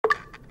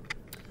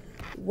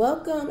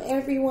Welcome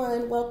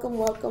everyone. Welcome.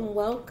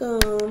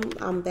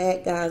 I'm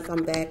back, guys.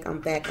 I'm back. All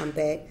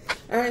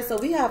right, so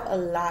we have a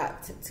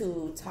lot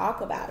to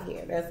talk about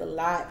here. There's a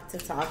lot to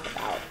talk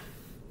about.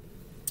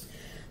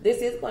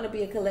 This is going to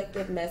be a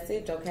collective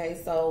message,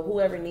 okay? So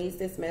whoever needs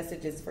this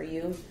message is for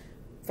you.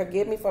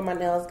 Forgive me for my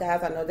nails,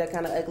 guys. I know they're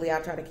kind of ugly.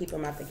 I'll try to keep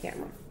them off the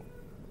camera.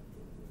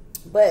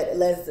 But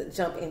let's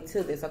jump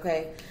into this,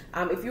 okay?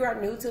 If you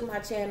are new to my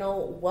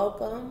channel,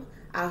 welcome.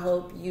 I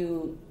hope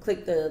you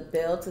click the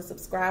bell to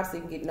subscribe so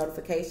you can get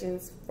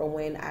notifications from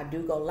when I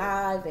do go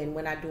live and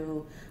when I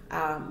do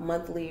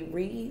monthly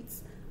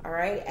reads. All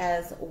right,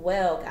 as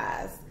well,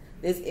 guys.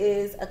 This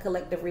is a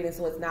collective reading,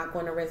 so it's not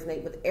going to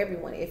resonate with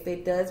everyone. If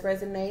it does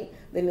resonate,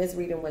 then this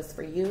reading was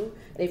for you.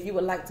 And if you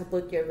would like to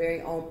book your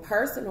very own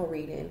personal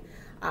reading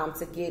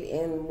to get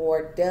in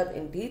more depth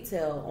and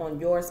detail on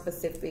your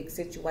specific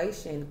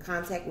situation,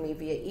 contact me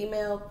via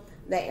email.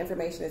 That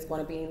information is going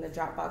to be in the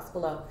drop box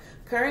below.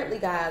 Currently,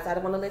 guys, I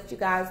want to let you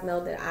guys know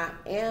that I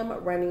am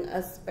running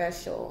a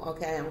special,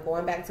 okay? I'm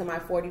going back to my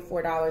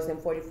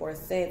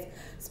 $44.44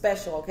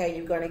 special, okay?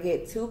 You're going to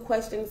get 2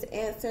 questions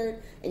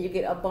answered, and you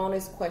get a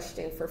bonus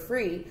question for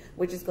free,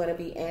 which is going to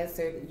be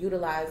answered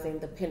utilizing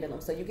the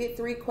pendulum. So you get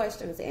 3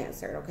 questions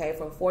answered, okay,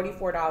 for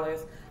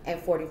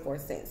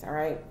 $44.44, all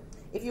right?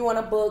 If you want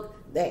to book,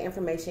 that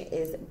information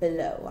is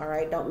below, all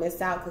right? Don't miss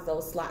out because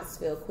those slots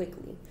fill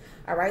quickly.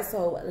 All right,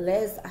 so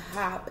let's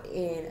hop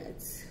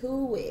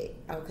into it,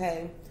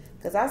 okay?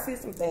 Because I see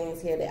some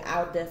things here that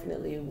I'll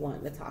definitely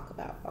want to talk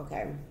about,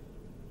 okay?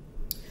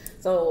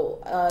 So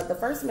the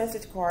first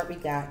message card we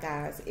got,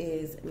 guys,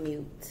 is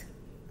mute,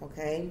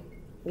 okay?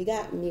 We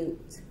got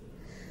mute.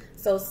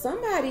 So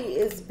somebody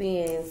is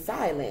being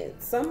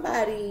silent.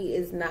 Somebody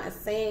is not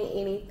saying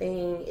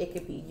anything. It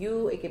could be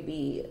you. It could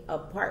be a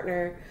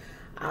partner.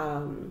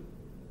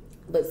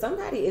 But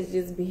somebody is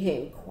just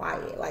being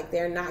quiet. Like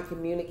they're not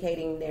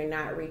communicating. They're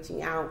not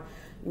reaching out.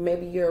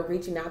 Maybe you're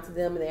reaching out to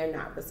them and they're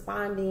not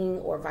responding,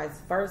 or vice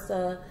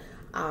versa.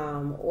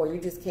 Or you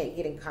just can't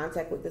get in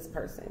contact with this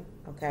person.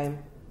 Okay.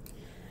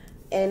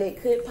 And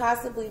it could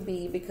possibly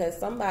be because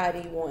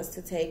somebody wants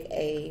to take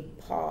a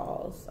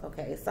pause.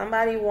 Okay.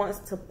 Somebody wants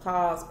to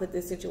pause, put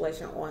this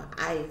situation on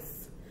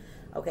ice.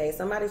 Okay.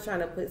 Somebody's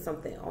trying to put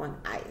something on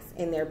ice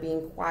and they're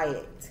being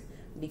quiet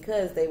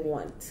because they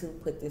want to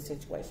put this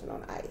situation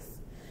on ice.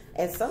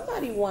 And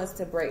somebody wants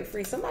to break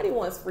free. Somebody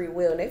wants free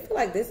will. And they feel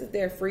like this is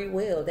their free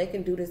will. They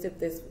can do this if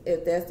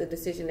that's the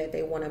decision that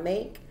they want to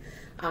make.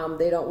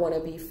 They don't want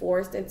to be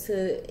forced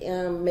into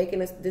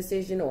making a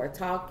decision or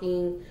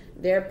talking.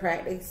 They're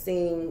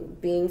practicing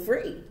being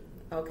free.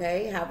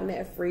 Okay? Having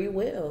that free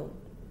will.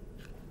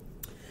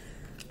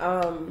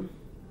 I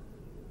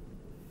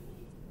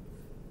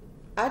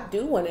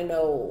do want to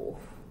know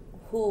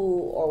who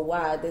or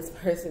why this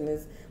person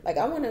is. Like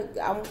I'm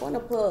gonna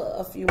pull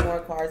a few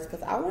more cards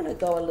because I want to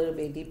go a little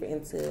bit deeper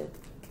into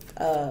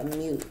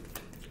mute.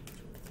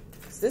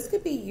 So this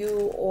could be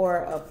you or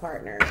a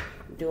partner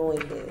doing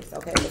this,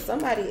 okay? But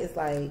somebody is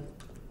like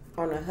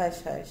on a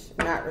hush hush,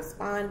 not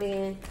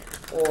responding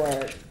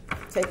or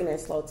taking their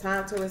slow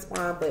time to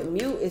respond. But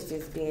mute is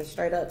just being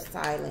straight up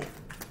silent,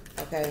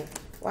 okay?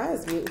 Why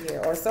is mute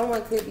here? Or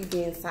someone could be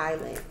being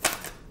silent,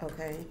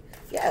 okay?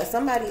 Yeah,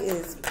 somebody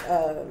is.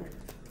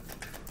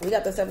 We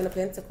got the 7 of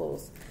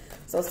Pentacles.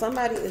 So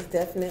somebody is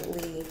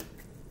definitely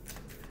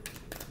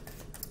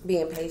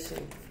being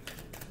patient.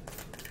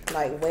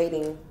 Like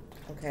waiting,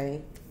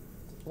 okay?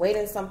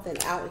 Waiting something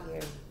out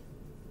here.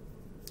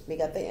 We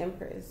got the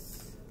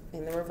Empress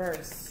in the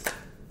reverse.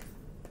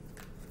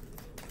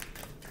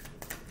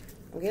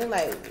 I'm getting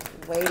like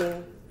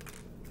waiting.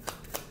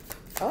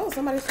 Oh,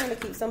 somebody's trying to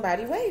keep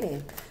somebody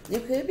waiting.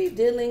 You could be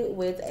dealing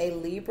with a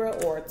Libra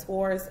or a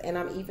Taurus, and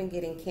I'm even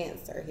getting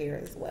Cancer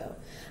here as well.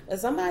 But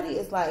somebody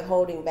is like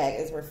holding back,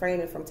 is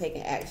refraining from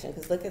taking action.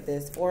 Because look at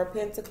this, 4 of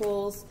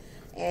Pentacles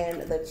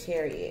and the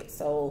Chariot.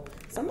 So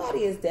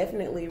somebody is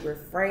definitely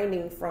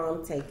refraining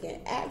from taking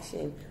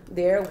action.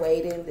 They're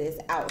waiting this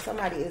out.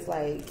 Somebody is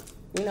like,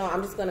 you know,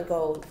 I'm just gonna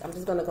go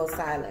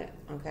silent,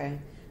 okay?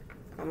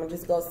 I'm gonna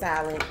just go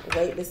silent,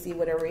 wait to see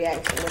what type of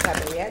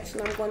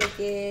reaction I'm gonna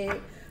get,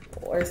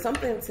 or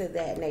something to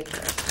that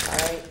nature, all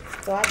right?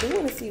 So I do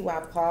want to see why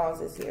pause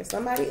is here.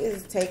 Somebody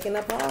is taking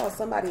a pause.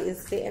 Somebody is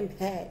sitting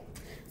back.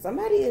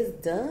 Somebody is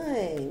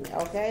done,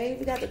 okay?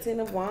 We got the 10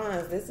 of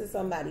Wands. This is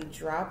somebody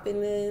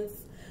dropping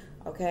this,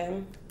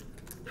 okay?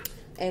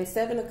 And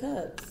 7 of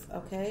Cups,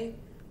 okay?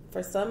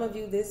 For some of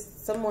you,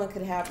 someone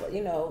could have,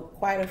 you know,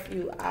 quite a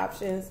few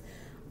options,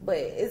 but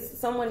it's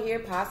someone here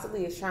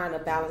possibly is trying to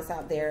balance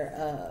out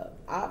their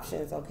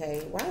options,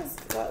 okay? Why is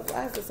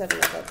the 7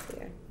 of Cups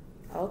there?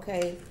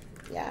 Okay,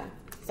 yeah.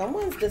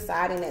 Someone's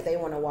deciding that they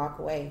want to walk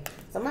away.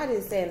 Somebody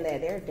is saying that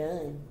they're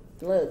done.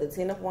 Look, the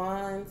 10 of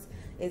Wands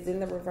is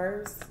in the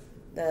reverse.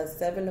 The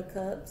 7 of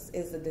Cups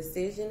is the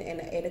decision, and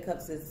the 8 of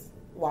Cups is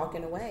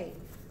walking away.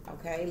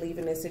 Okay,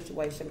 leaving this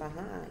situation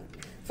behind.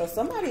 So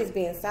somebody is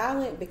being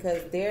silent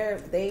because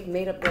they've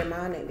made up their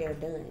mind that they're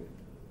done.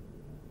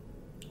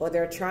 Or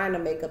they're trying to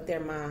make up their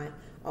mind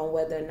on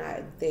whether or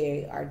not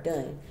they are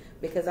done.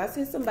 Because I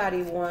see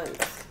somebody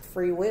wants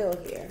free will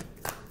here.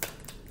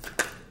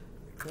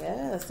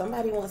 Yeah,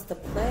 somebody wants to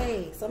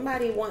play.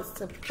 Somebody wants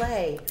to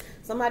play.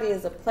 Somebody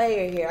is a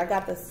player here. I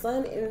got the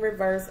Sun in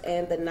reverse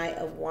and the Knight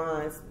of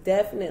Wands.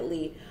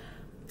 Definitely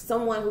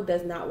someone who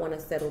does not want to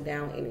settle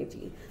down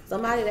energy.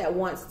 Somebody that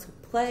wants to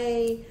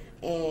play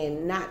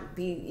and not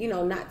be, you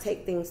know, not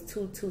take things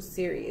too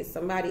serious.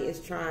 Somebody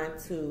is trying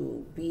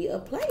to be a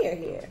player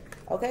here.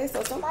 Okay,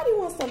 so somebody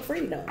wants some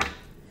freedom.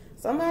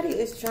 Somebody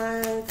is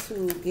trying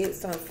to get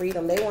some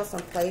freedom. They want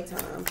some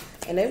playtime.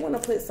 And they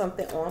want to put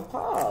something on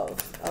pause.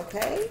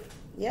 Okay?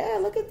 Yeah,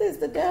 look at this.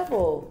 The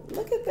Devil.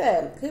 Look at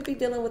that. Could be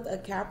dealing with a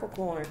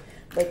Capricorn.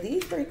 But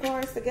these three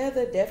cards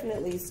together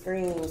definitely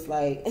screams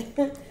like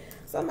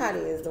somebody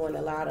is doing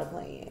a lot of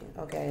playing.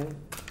 Okay?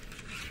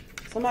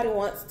 Somebody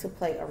wants to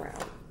play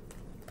around.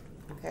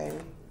 Okay?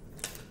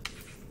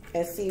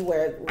 And see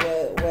where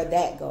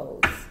that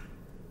goes.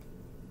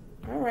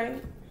 All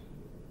right.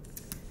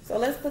 So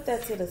let's put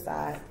that to the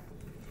side.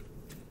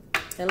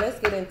 And let's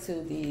get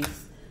into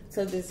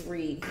this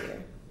read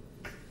here.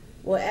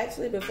 Well,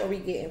 actually, before we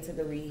get into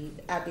the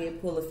read, I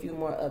did pull a few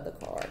more other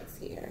cards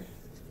here.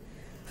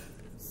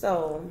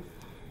 So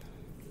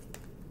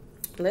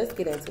let's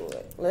get into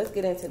it. Let's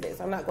get into this.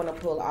 I'm not going to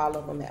pull all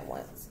of them at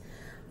once.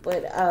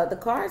 But the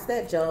cards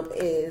that jump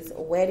is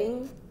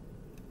wedding.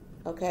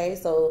 Okay,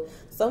 so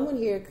someone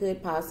here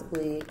could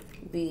possibly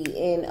be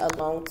in a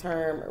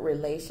long-term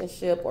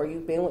relationship, or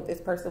you've been with this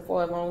person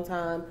for a long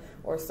time,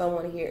 or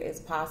someone here is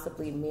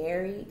possibly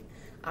married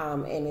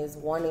and is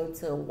wanting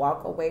to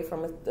walk away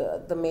from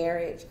the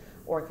marriage,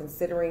 or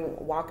considering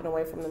walking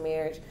away from the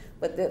marriage.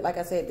 But like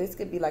I said, this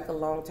could be like a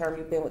long-term,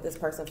 you've been with this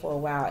person for a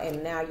while,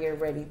 and now you're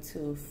ready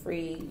to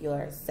free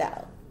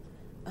yourself.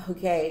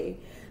 Okay,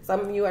 some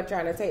of you are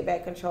trying to take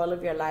back control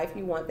of your life.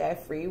 You want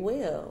that free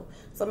will.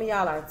 Some of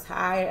y'all are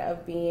tired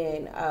of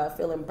being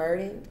feeling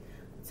burdened,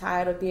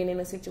 tired of being in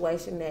a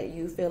situation that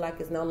you feel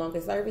like is no longer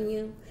serving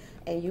you,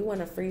 and you want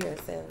to free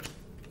yourself.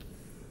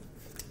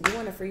 You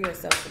want to free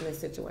yourself from this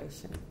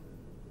situation.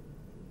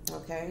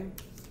 Okay?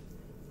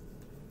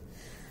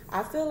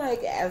 I feel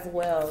like as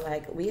well,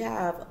 like we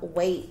have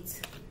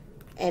wait,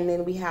 and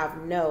then we have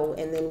no,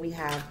 and then we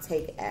have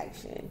take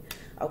action.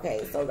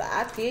 Okay, so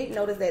I did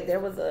notice that there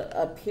was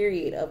a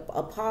period,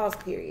 a pause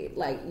period.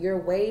 Like you're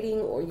waiting,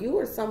 or you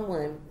or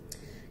someone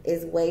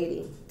is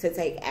waiting to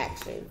take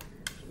action.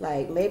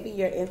 Like maybe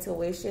your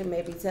intuition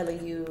may be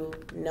telling you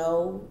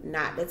no,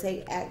 not to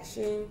take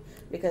action,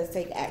 because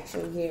take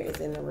action here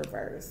is in the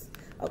reverse.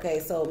 Okay,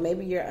 so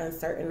maybe you're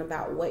uncertain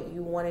about what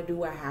you want to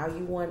do or how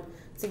you want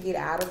to get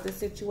out of the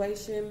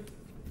situation,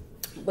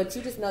 but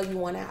you just know you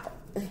want out.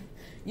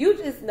 You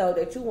just know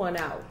that you want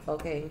out,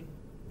 okay?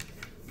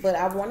 But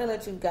I want to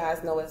let you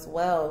guys know as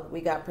well,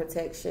 we got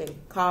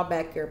protection. Call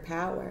back your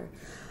power.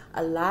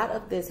 A lot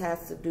of this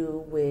has to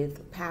do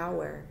with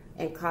power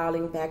and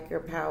calling back your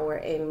power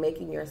and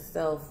making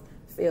yourself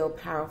feel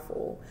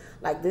powerful.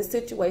 Like this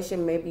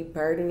situation may be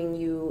burdening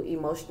you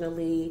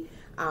emotionally,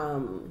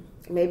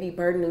 maybe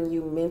burdening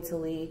you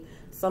mentally.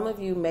 Some of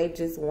you may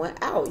just want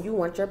out. You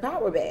want your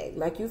power back.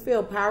 Like you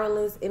feel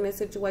powerless in this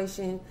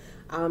situation,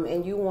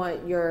 and you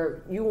want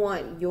your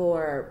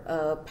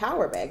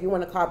power back. You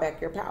want to call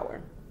back your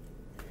power.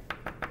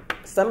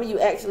 Some of you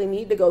actually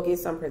need to go get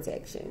some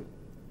protection.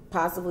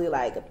 Possibly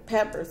like a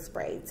pepper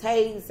spray,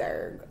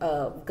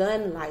 taser,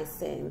 gun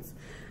license,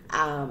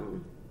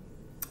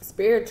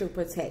 spiritual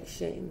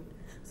protection.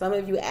 Some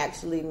of you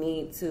actually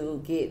need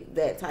to get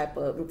that type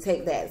of,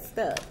 take that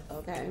step,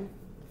 okay?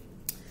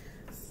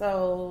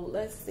 So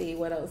let's see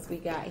what else we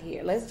got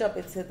here. Let's jump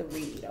into the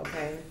read,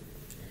 okay?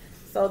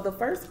 So the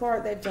first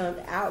card that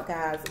jumped out,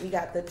 guys, we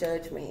got the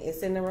Judgment.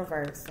 It's in the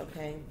reverse,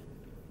 okay?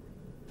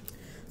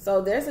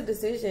 So there's a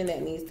decision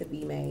that needs to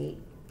be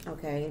made,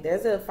 okay?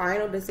 There's a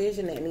final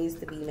decision that needs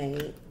to be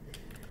made.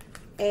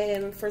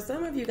 And for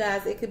some of you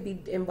guys, it could be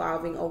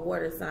involving a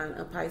water sign,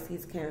 a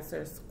Pisces,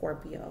 Cancer,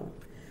 Scorpio.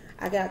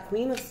 I got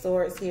Queen of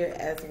Swords here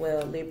as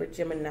well, Libra,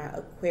 Gemini,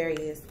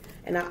 Aquarius.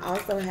 And I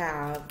also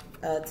have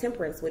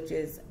Temperance, which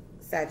is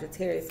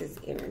Sagittarius's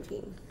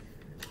energy.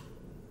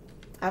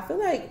 I feel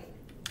like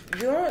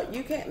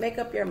you can't make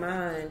up your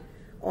mind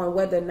on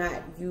whether or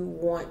not you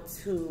want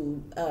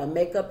to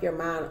make up your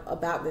mind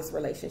about this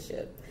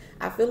relationship.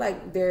 I feel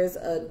like there's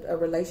a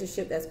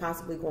relationship that's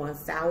possibly going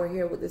sour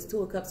here with this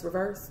Two of Cups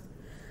reverse.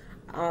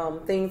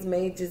 Things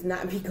may just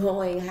not be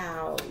going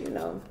how,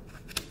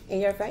 in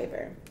your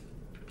favor.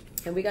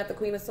 And we got the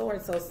Queen of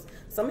Swords. So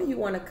some of you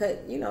want to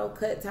cut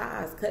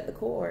ties, cut the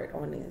cord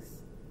on this.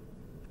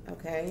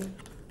 Okay?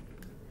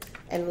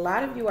 And a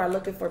lot of you are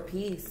looking for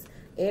peace.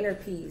 Inner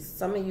peace.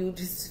 Some of you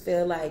just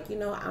feel like,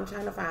 I'm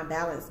trying to find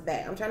balance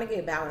back. I'm trying to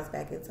get balance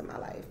back into my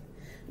life.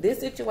 This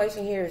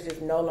situation here is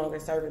just no longer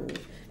serving me.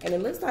 And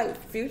it looks like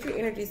future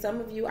energy, some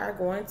of you are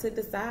going to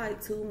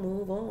decide to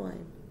move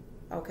on.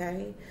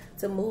 Okay?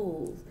 To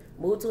move.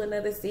 Move to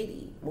another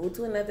city. Move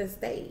to another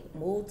state.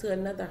 Move to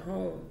another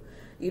home.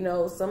 You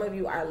know, some of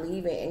you are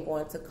leaving and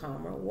going to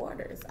calmer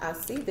waters. I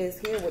see this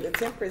here with the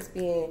Temperance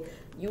being,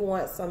 you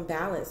want some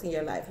balance in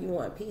your life. You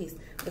want peace.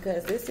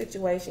 Because this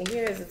situation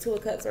here is the Two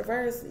of Cups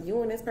reverse.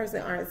 You and this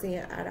person aren't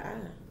seeing eye to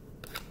eye.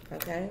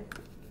 Okay?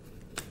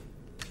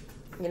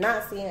 You're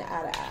not seeing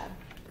eye to eye.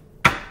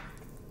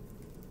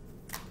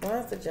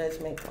 What's the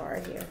Judgment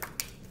card here?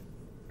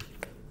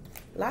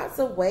 Lots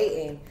of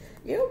waiting.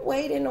 You're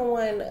waiting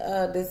on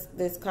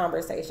this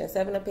conversation.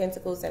 Seven of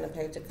Pentacles and a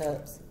Page of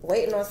Cups.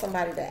 Waiting on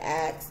somebody to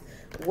ask,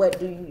 what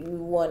do you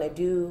want to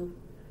do?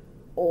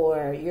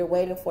 Or you're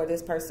waiting for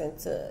this person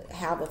to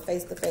have a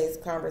face-to-face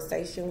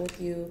conversation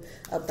with you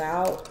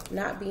about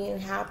not being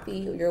happy.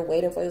 You're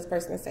waiting for this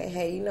person to say,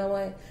 hey, you know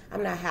what?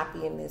 I'm not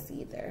happy in this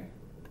either.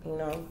 You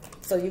know?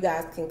 So you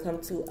guys can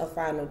come to a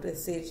final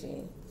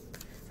decision.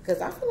 Because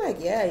I feel like,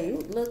 yeah, you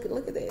look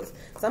at this.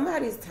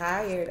 Somebody's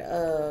tired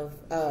of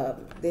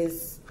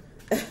this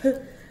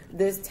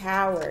this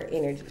Tower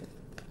energy.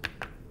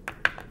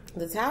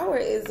 The Tower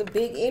is a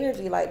big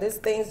energy. Like, this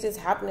thing's just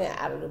happening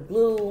out of the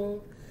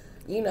blue.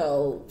 You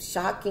know,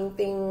 shocking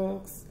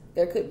things.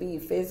 There could be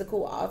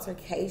physical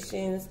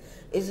altercations.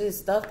 It's just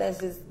stuff that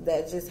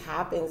just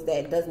happens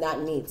that does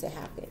not need to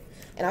happen.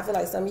 And I feel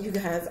like some of you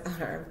guys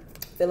are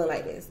feeling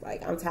like this.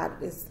 Like, I'm tired of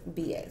this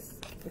BS.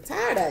 I'm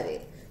tired of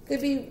it.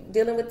 Could be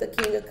dealing with the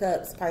King of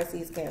Cups,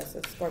 Pisces,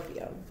 Cancer,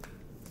 Scorpio.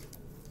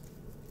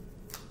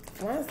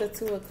 Why is the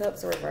Two of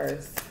Cups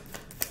reversed?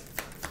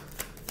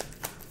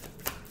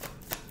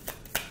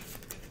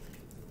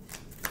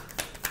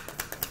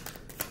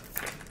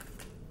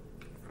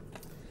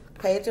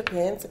 Page of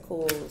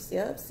Pentacles.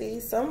 Yep, see,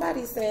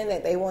 somebody's saying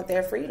that they want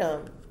their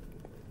freedom.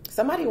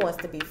 Somebody wants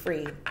to be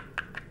free.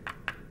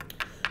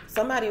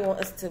 Somebody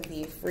wants to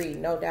be free,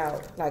 no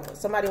doubt. Like,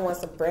 somebody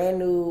wants a brand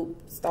new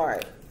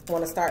start.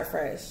 Want to start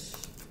fresh.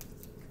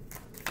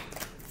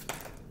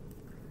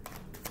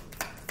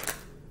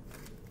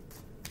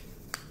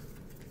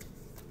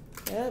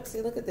 Yep,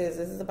 see, look at this.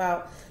 This is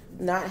about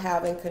not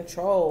having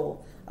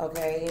control,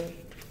 okay?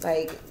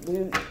 Like,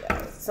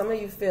 some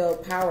of you feel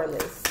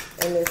powerless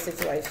in this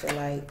situation.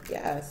 Like,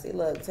 yeah, see,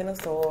 look, Ten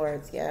of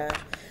Swords, yeah.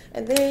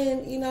 And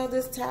then, you know,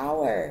 this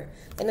Tower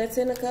and the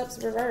Ten of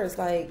Cups reversed.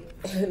 Like,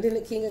 and then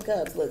the King of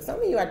Cups. Look,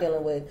 some of you are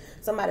dealing with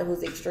somebody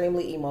who's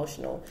extremely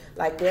emotional.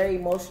 Like, they're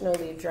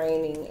emotionally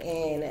draining.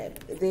 And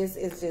this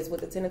is just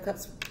with the Ten of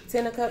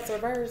Cups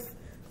reversed.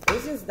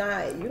 It's just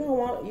not, you don't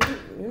want,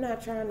 you're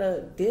not trying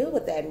to deal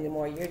with that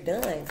anymore. You're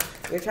done.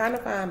 You're trying to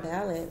find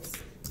balance.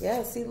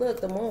 Yeah, see,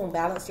 look, the Moon,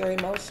 balance your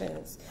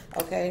emotions,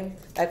 okay?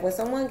 Like, when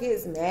someone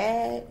gets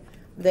mad,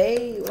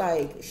 they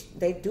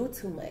do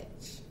too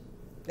much.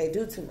 They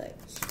do too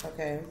much,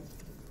 okay?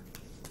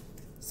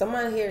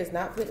 Someone here is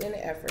not putting in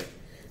the effort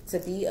to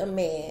be a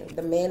man,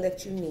 the man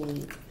that you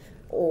need,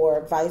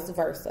 or vice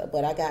versa.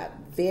 But I got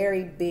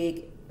very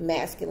big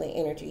masculine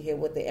energy here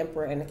with the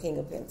Emperor and the King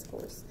of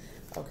Pentacles,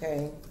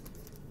 okay?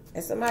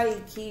 And somebody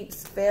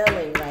keeps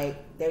failing, like,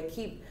 they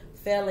keep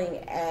failing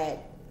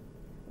at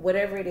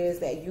whatever it is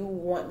that you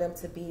want them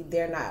to be.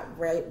 They're not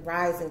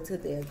rising to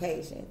the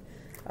occasion,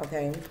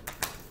 okay?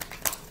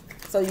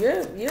 So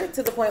you're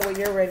to the point where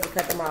you're ready to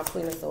cut them off,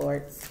 Queen of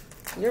Swords.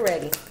 You're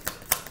ready.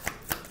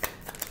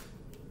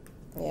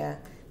 Yeah,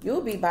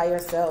 you'll be by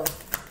yourself.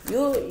 I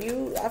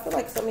feel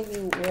like some of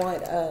you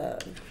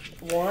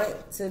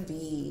want to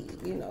be,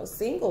 you know,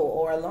 single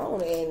or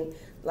alone and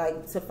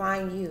like to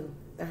find you.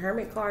 The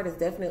Hermit card is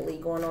definitely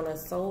going on a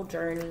soul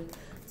journey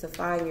to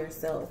find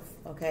yourself.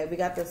 Okay, we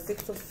got the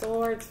Six of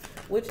Swords,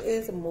 which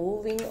is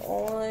moving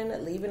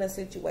on, leaving a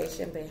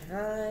situation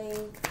behind.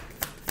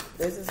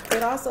 This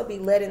could also be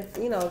letting,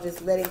 you know,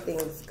 just letting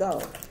things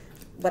go.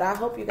 But I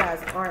hope you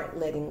guys aren't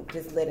letting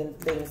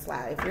things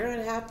slide. If you're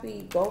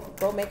unhappy,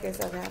 go make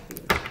yourself happy.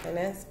 And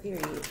that's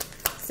period.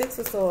 Six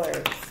of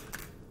Swords.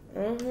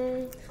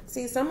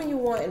 See, some of you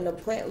wanting to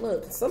plan.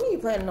 Look, some of you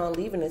planning on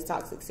leaving this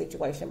toxic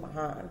situation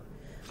behind.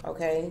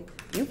 Okay,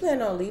 you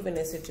plan on leaving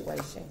this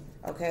situation.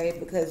 Okay,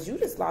 because you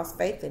just lost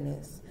faith in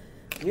this.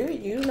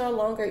 You no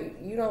longer,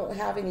 you don't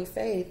have any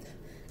faith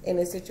in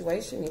this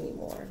situation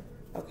anymore.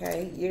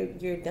 Okay,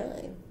 you're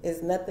done.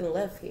 There's nothing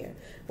left here.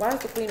 Why is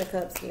the Queen of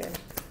Cups here?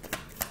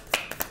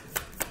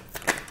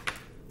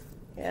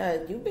 Yeah,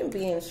 you've been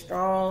being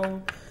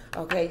strong.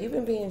 Okay, you've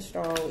been being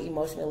strong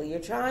emotionally.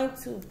 You're trying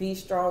to be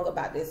strong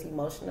about this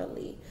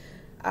emotionally.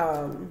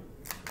 Yeah,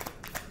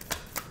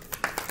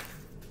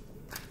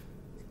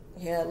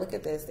 look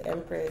at this, the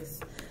Empress.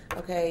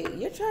 Okay,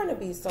 you're trying to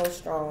be so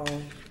strong,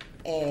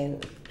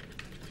 and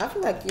I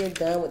feel like you're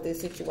done with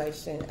this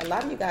situation. A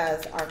lot of you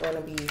guys are going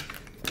to be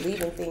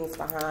leaving things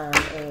behind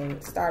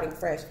and starting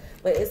fresh.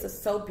 But it's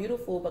so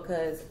beautiful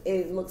because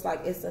it looks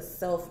like it's a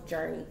self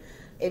journey.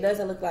 It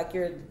doesn't look like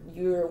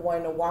you're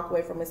wanting to walk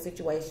away from a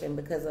situation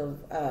because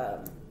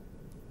of,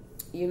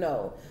 you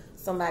know,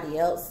 somebody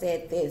else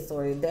said this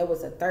or there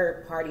was a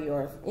third party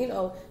or, you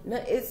know,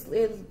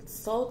 it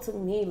so to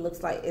me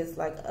looks like it's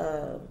like,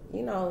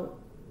 you know,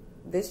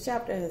 this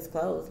chapter has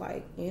closed,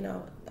 like, you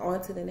know,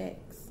 on to the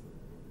next.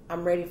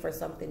 I'm ready for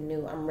something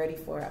new. I'm ready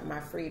for my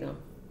freedom.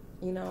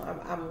 You know,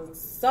 I'm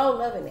so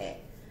loving that.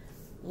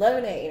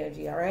 Loving that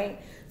energy, all right?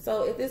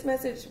 So if this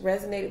message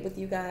resonated with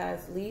you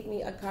guys, leave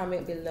me a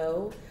comment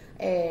below,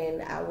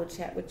 and I will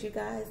chat with you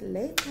guys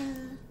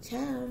later.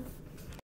 Ciao.